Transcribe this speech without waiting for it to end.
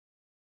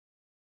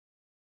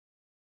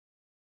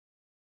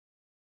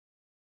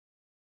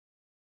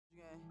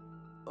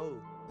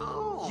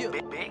Oh,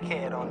 yeah. big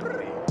head on the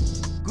beat.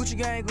 Gucci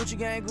gang, Gucci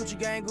gang, Gucci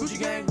gang, Gucci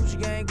gang, Gucci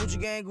gang,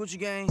 Gucci gang, Gucci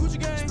gang, Gucci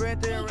gang.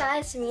 Spread there. Hey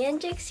guys,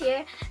 iiAnnjx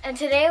here, and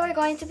today we're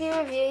going to be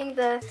reviewing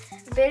the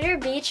Bitter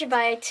Beach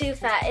by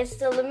PHATT. It's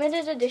the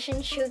limited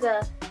edition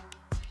sugar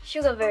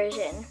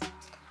version.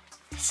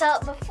 So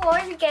before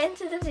we get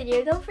into the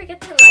video, don't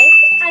forget to like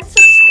and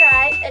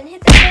subscribe and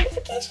hit the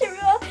notification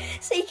bell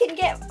so you can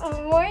get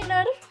more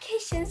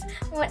notifications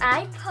when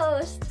I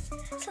post.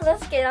 So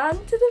let's get on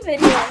to the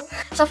video.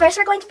 So first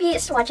we're going to be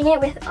swatching it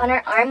on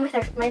our arm with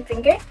my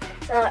finger.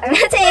 So I'm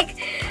gonna take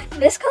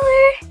this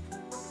color,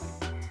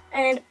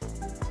 and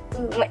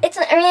is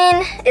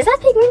that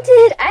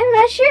pigmented? I'm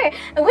not sure.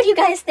 What do you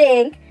guys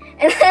think?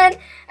 And then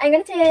I'm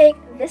gonna take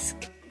this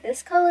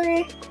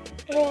color,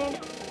 and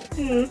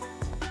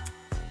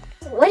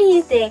what do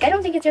you think? I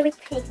don't think it's really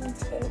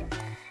pigmented.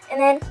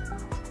 And then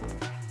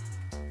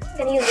I'm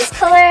gonna use this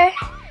color.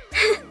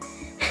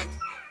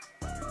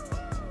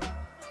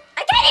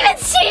 I can't even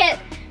see it!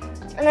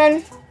 And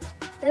then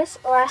this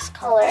last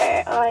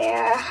color. Oh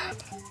yeah.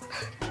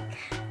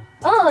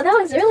 Oh, that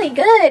was really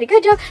good.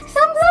 Good job.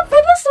 Thumbs up for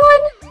this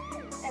one.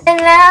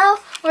 And now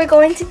we're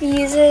going to be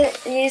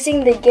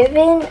using the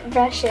given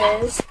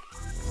brushes.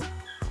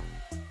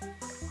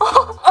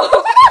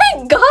 Oh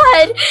my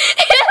god!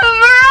 It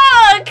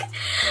broke!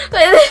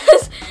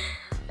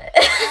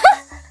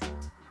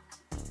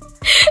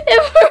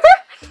 It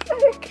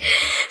broke!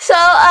 So,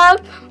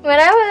 when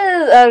I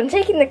was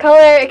taking the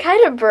color, it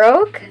kind of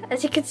broke.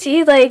 As you can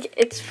see, like,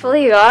 it's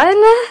fully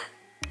gone.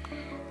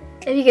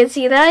 If you can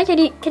see that,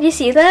 can you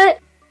see that?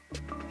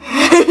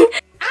 I'm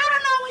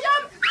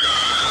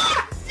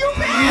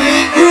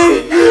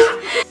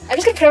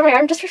just gonna put it on my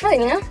arm just for fun,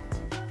 you know?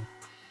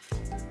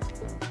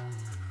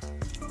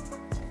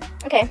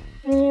 Okay,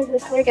 I'm gonna use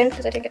this color again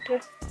because I didn't get to.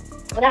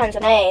 Oh, that one's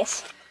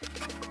nice.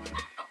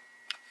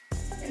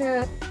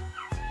 And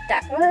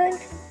that one.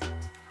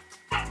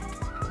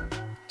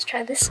 Let's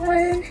try this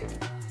one.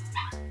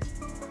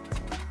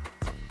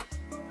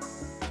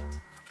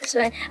 This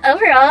one.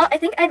 Overall, I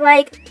think I'd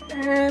like.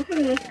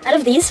 Out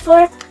of these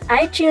four,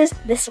 I choose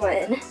this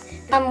one.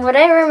 Would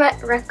I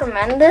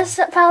recommend this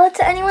palette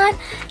to anyone?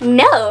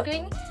 No.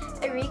 Doing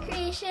a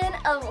recreation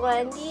of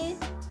Wendy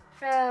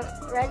from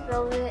Red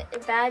Velvet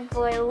Bad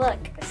Boy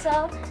Look.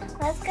 So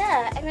let's go.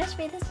 I'm gonna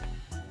spray this.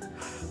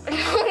 I'm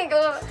gonna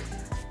go.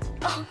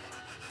 Oh.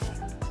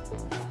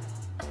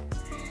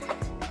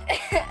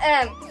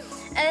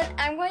 And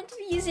I'm going to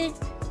be using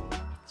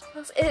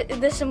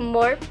this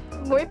Morphe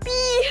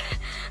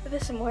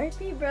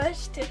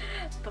brush to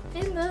pop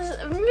in those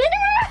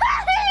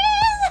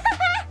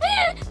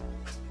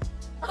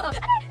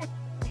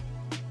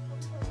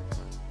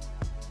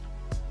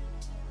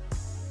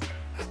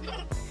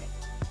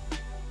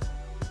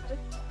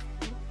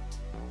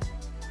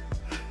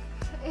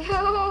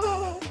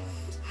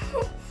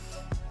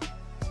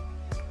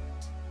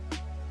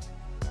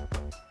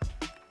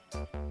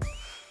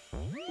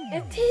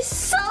It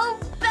tastes so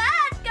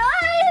bad,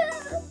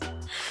 guys!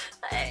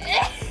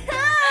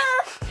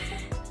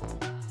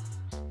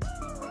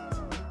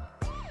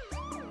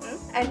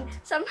 And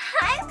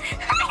sometimes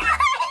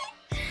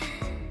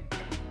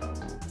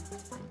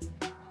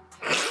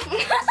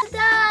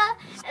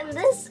and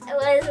this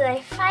was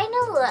my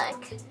final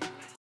look.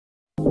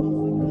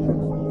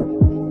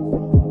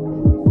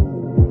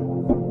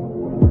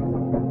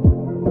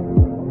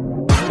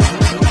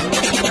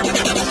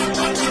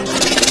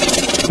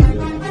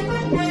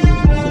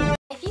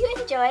 If you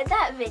enjoyed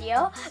that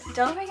video,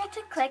 don't forget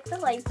to click the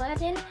like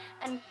button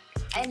and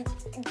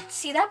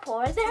see that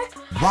poll right there.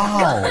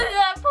 Wow. Go to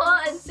that poll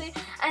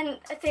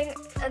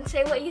and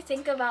say what you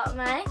think about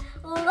my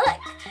look.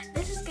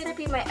 This is gonna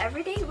be my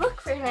everyday look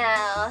for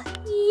now.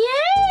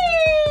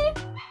 Yay!